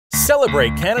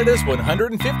Celebrate Canada's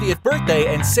 150th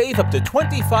birthday and save up to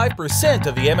 25%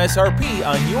 of the MSRP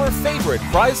on your favorite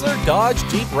Chrysler, Dodge,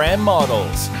 Jeep, Ram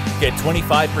models. Get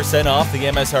 25% off the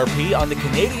MSRP on the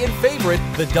Canadian favorite,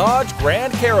 the Dodge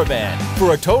Grand Caravan,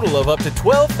 for a total of up to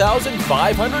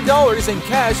 $12,500 in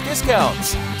cash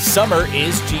discounts. Summer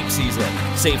is Jeep season.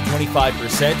 Save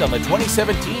 25% on the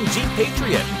 2017 Jeep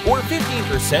Patriot or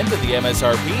 15% of the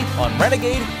MSRP on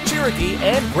Renegade, Cherokee,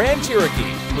 and Grand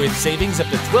Cherokee, with savings up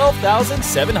to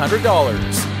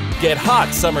 $12,700. Get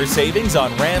hot summer savings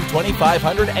on Ram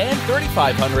 2500 and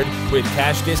 3500 with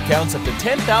cash discounts up to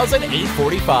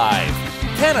 $10,845.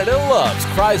 Canada loves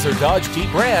Chrysler, Dodge,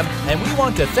 Jeep, Ram, and we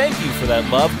want to thank you for that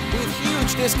love with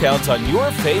huge discounts on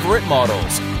your favorite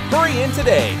models. Hurry in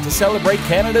today to celebrate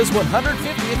Canada's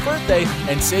 150th birthday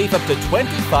and save up to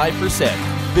 25%.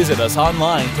 Visit us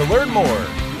online to learn more.